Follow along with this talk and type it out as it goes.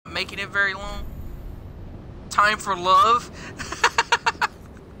making it very long. Time for love.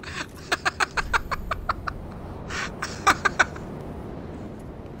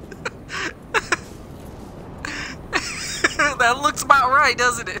 That looks about right,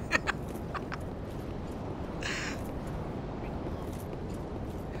 doesn't it?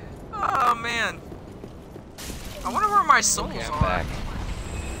 Oh man. I wonder where my souls Okay, I'm are. back.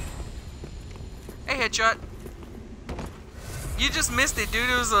 Hey, Headshot. You just missed it, dude.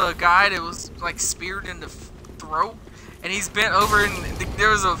 It was a guy that was like speared in the throat, and he's bent over, and there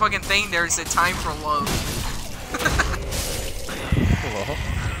was a fucking thing there that said "Time for love." Hello.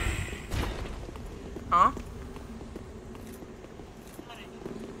 Huh?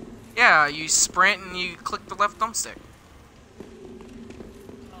 Yeah, you sprint and you click the left thumbstick.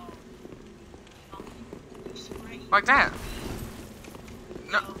 Like that.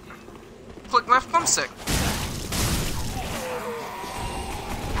 No. Click left thumbstick.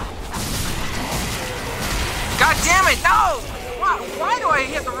 God damn it, no! Why do I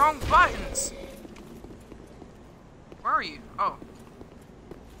hit the wrong buttons? Where are you? Oh.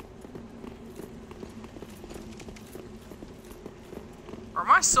 Are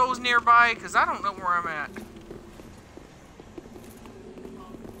my souls nearby? Because I don't know where I'm at.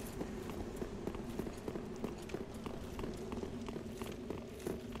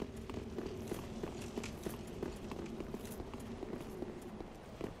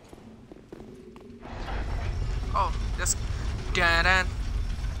 Oh, that's da-da.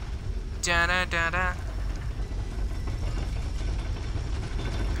 Da-da-da-da.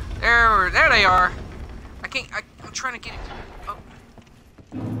 There they are. I'm trying to get it. Oh.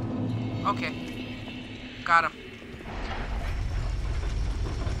 Okay. Got him.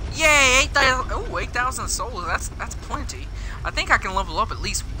 Yay, 8,000. Oh, 8,000 souls. That's plenty. I think I can level up at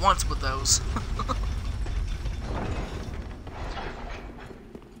least once with those.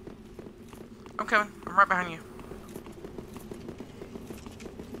 I'm coming. I'm right behind you.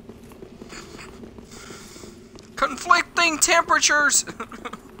 Conflicting temperatures.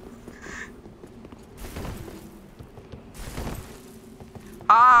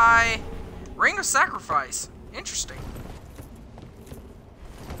 Hi. Ring of Sacrifice. Interesting.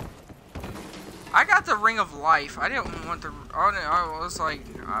 I got the Ring of Life. I didn't want the... I was like...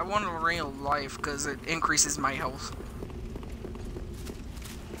 I wanted the Ring of Life because it increases my health.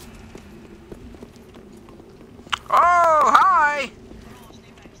 Oh, hi!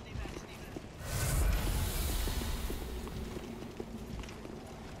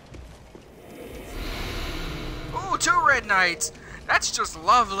 Ooh, 2 red knights. That's just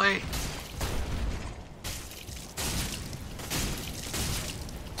lovely.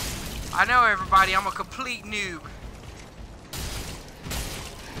 I know, everybody, I'm a complete noob.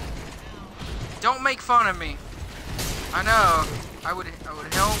 Don't make fun of me. I know. I would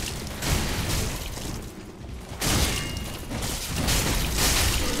help.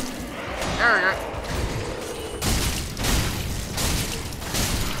 There we go.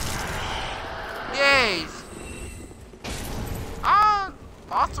 Yay!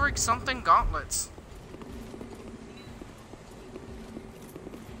 Lothric something gauntlets.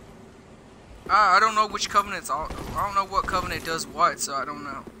 I don't know which covenant's I don't know what covenant does what, so I don't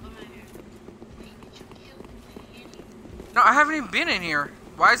know. No, I haven't even been in here.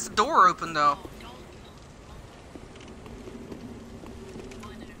 Why is the door open though?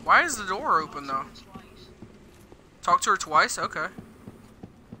 Why is the door open though? Talk to her twice? Okay.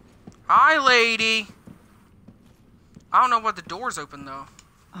 Hi, lady. I don't know why the door's open though.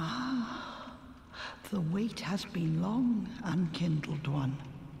 Ah, the wait has been long, unkindled one.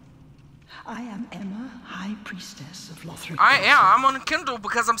 I am Emma, High Priestess of Lothric. I'm unkindled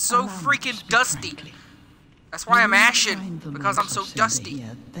because I'm so freaking dusty. Frankly. That's why I'm ashen, because I'm so dusty.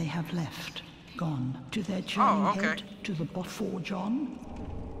 Here, they have left, gone to their journey Oh, okay. head to the Botfor John.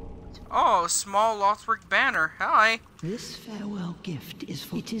 Oh, small Lothric banner. Hi. This farewell gift is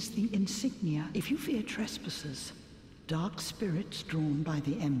for... It is the insignia. If you fear trespassers, dark spirits drawn by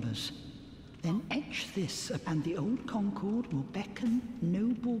the embers, then etch this, and the old Concord will beckon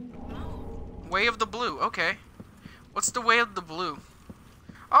noble... Way of the Blue. Okay. What's the Way of the Blue?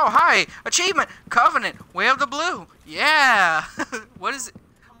 Oh, hi! Achievement! Covenant! Way of the Blue! Yeah! What is it?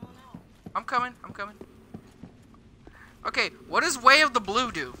 I'm coming. I'm coming. Okay, what does Way of the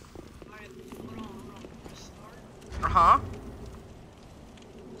Blue do? Uh-huh.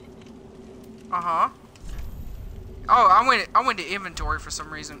 Uh-huh. Oh, I went to inventory for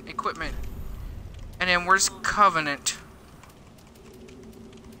some reason. Equipment. And then where's Covenant?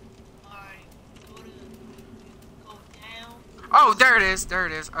 Oh, there it is. There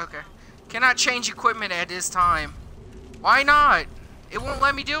it is. Okay. Cannot change equipment at this time. Why not? It won't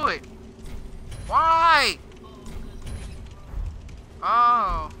let me do it. Why?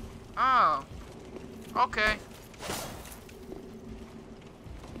 Oh. Oh. Okay.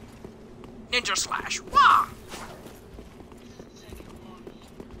 Ninja slash. Wah!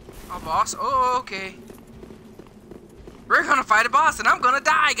 Oh, boss. Oh, okay. We're gonna fight a boss and I'm gonna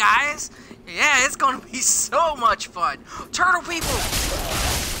die, guys. Yeah, it's gonna be so much fun. Turtle people!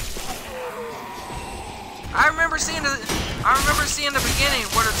 I remember seeing the beginning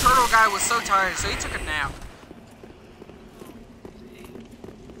where the turtle guy was so tired, so he took a nap.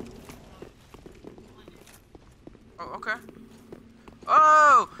 Oh, okay.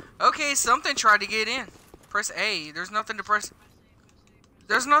 Oh, okay, something tried to get in. Press A. There's nothing to press.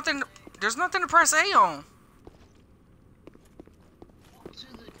 There's nothing to press A on.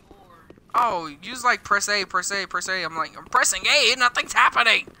 Oh, use like press A, press A, press A. I'm like, I'm pressing A, nothing's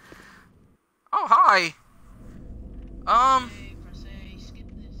happening. Oh, hi.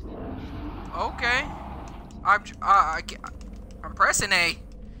 Okay. I'm pressing A.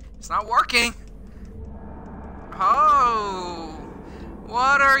 It's not working. Oh,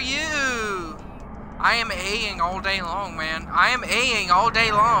 what are you? I am A-ing all day long, man. I am A-ing all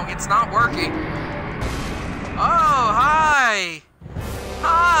day long. It's not working. Oh, hi.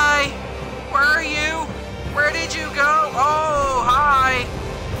 Hi. Where are you? Where did you go? Oh, hi.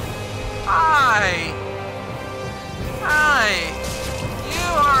 Hi. Hi. You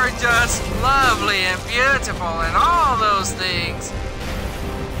are just lovely and beautiful and all those things.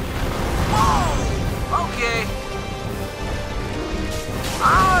 Whoa. Okay.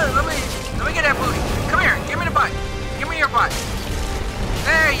 Let me get that booty. Come here. Give me the butt. Give me your butt.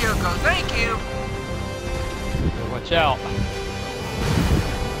 There you go. Thank you. Watch out.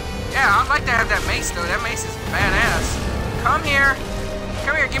 Yeah, I'd like to have that mace though. That mace is badass. Come here.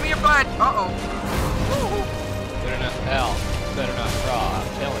 Come here. Give me your butt. Uh-oh. Better not pal. Better not crawl. I'm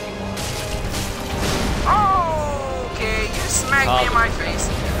telling you. Okay, you smacked me in my face.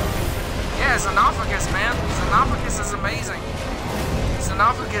 Yeah, Xenophagus, man. Xenophagus is amazing.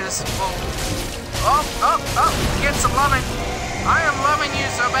 Xenophagus will... Oh, get some loving. I am loving you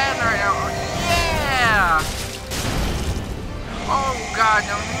so bad right now. Yeah! Oh, God,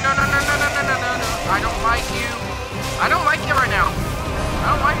 no. I don't like you. I don't like you right now. I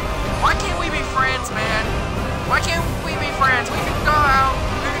don't like... Why can't we be friends, man? Why can't we be friends? We can go out,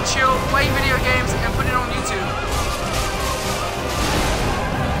 we can chill, play video games, and put it on YouTube.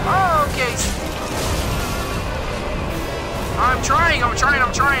 Oh, okay. I'm trying. No,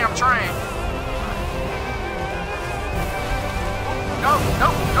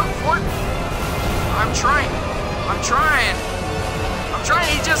 Fort. I'm trying.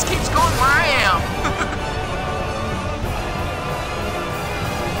 He just keeps going where I am.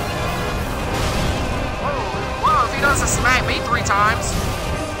 Whoa, if he doesn't smack me 3 times.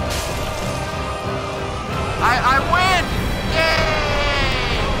 I win!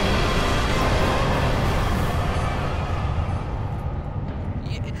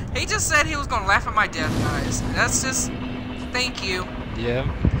 Yay! He just said he was gonna laugh at my death, guys. That's just... Thank you. Yeah.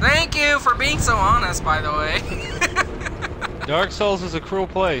 Thank you for being so honest, by the way. Dark Souls is a cruel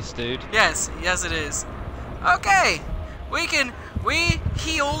place, dude. Yes it is. Okay, we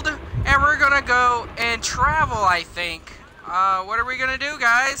healed, and we're gonna go and travel, I think. What are we gonna do,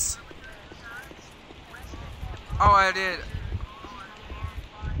 guys? Oh, I did.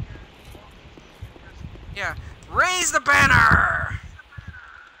 Yeah, raise the banner!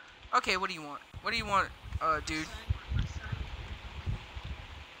 Okay, what do you want? What do you want, dude?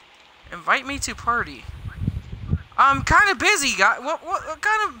 Invite me to party. I'm kind of busy, guy. What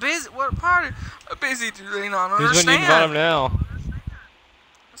kind of busy? What part of busy do they not understand? Who's when you invite him now?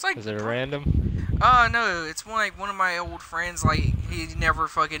 It's like, is it a random? No, it's one of my old friends. Like, he never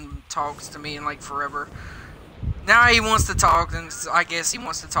fucking talks to me in like forever. Now he wants to talk, and I guess he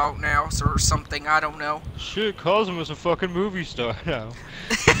wants to talk now, or something. I don't know. Shit, Cosmo's a fucking movie star now.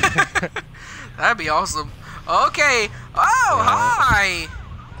 That'd be awesome. Okay. Oh, hi.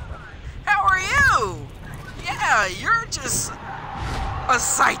 How are you? Yeah, you're just a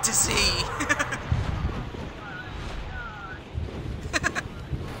sight to see.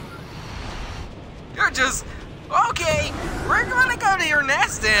 You're just... Okay, we're gonna go to your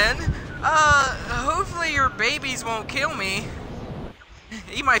nest then. Hopefully your babies won't kill me.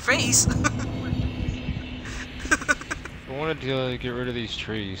 Eat my face. I wanted to get rid of these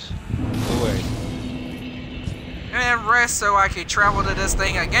trees. Go away. And rest so I can travel to this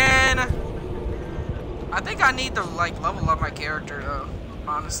thing again. I think I need to like level up my character though,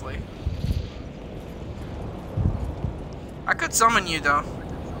 honestly. I could summon you though.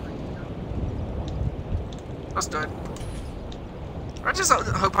 Let's do it. I just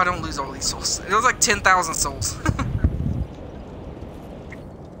hope I don't lose all these souls. It was like 10,000 souls.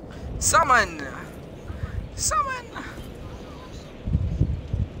 Summon! Summon!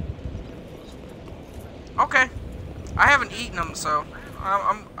 Okay. I haven't eaten them, so...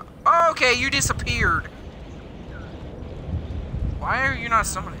 Oh, okay, you disappeared. Why are you not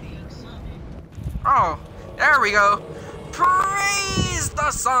summoning? Oh, there we go. Praise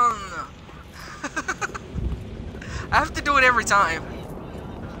the sun! I have to do it every time.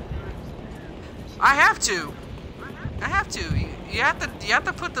 I have to. I have to. You have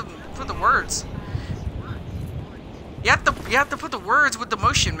to put the words. You have to put the words with the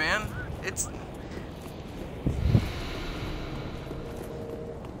motion, man. It's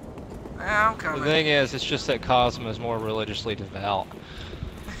I'm coming. The thing is, it's just that Cosmo is more religiously devout.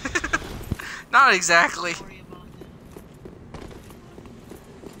 Not exactly.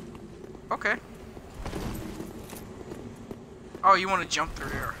 Okay. Oh, you want to jump through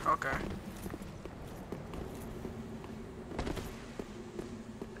there? Okay.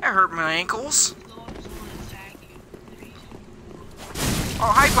 That hurt my ankles. Oh,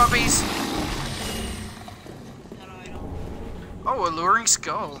 hi, puppies. Oh, alluring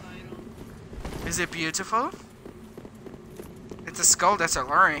skull. Is it beautiful? It's a skull that's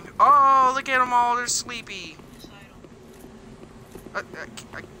alluring. Oh, look at them all. They're sleepy.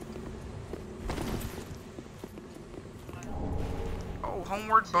 Oh,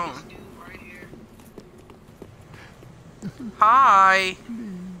 homeward bone. Hi.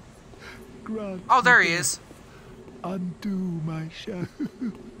 Oh, there he is. Undo my shadow.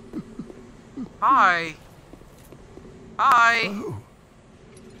 Hi. Hi.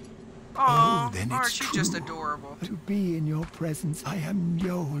 Oh, then aren't it's you true. just adorable? To be in your presence, I am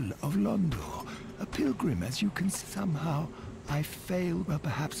Njol of Londo, a pilgrim, as you can somehow. I failed, but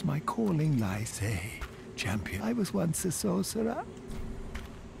perhaps my calling lies a champion. I was once a sorcerer.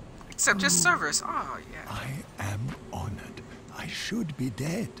 Except just service. Oh, yeah. I am honored. I should be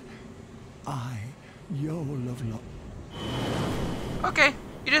dead. I, Njol of Londo. Okay,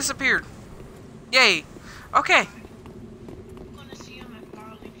 you disappeared. Yay. Okay.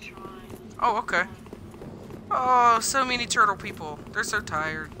 Oh, okay. Oh, so many turtle people. They're so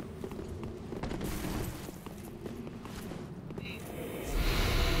tired.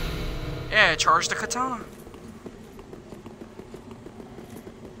 Yeah, charge the katana.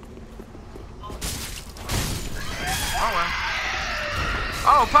 Oh, well.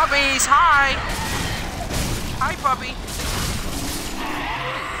 Oh, puppies! Hi! Hi, puppy.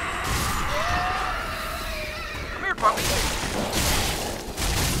 Come here, puppy.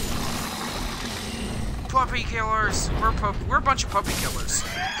 Puppy killers. We're a bunch of puppy killers.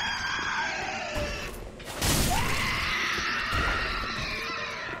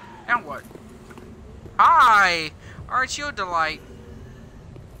 Now what? Hi! Aren't you a delight?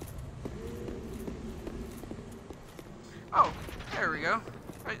 Oh, there we go.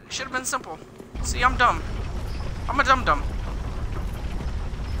 It should have been simple. See, I'm dumb. I'm a dum-dum.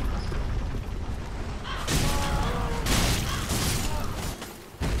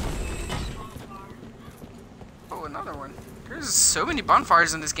 Oh, another one. There's so many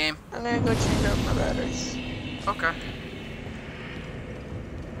bonfires in this game. I'm gonna go change out my batteries. Okay.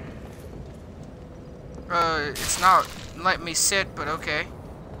 It's not letting me sit, but okay.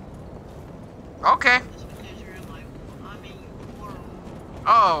 Okay.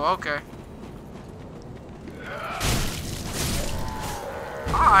 Oh, okay.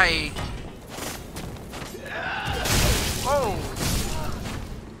 Hi. Oh.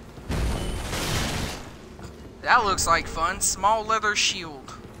 That looks like fun. Small leather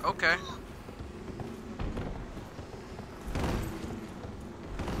shield. Okay.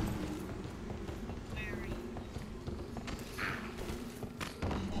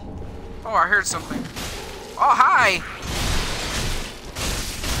 Oh, I heard something. Oh, hi!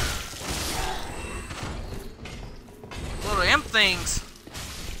 Little imp things.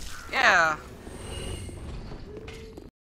 Yeah.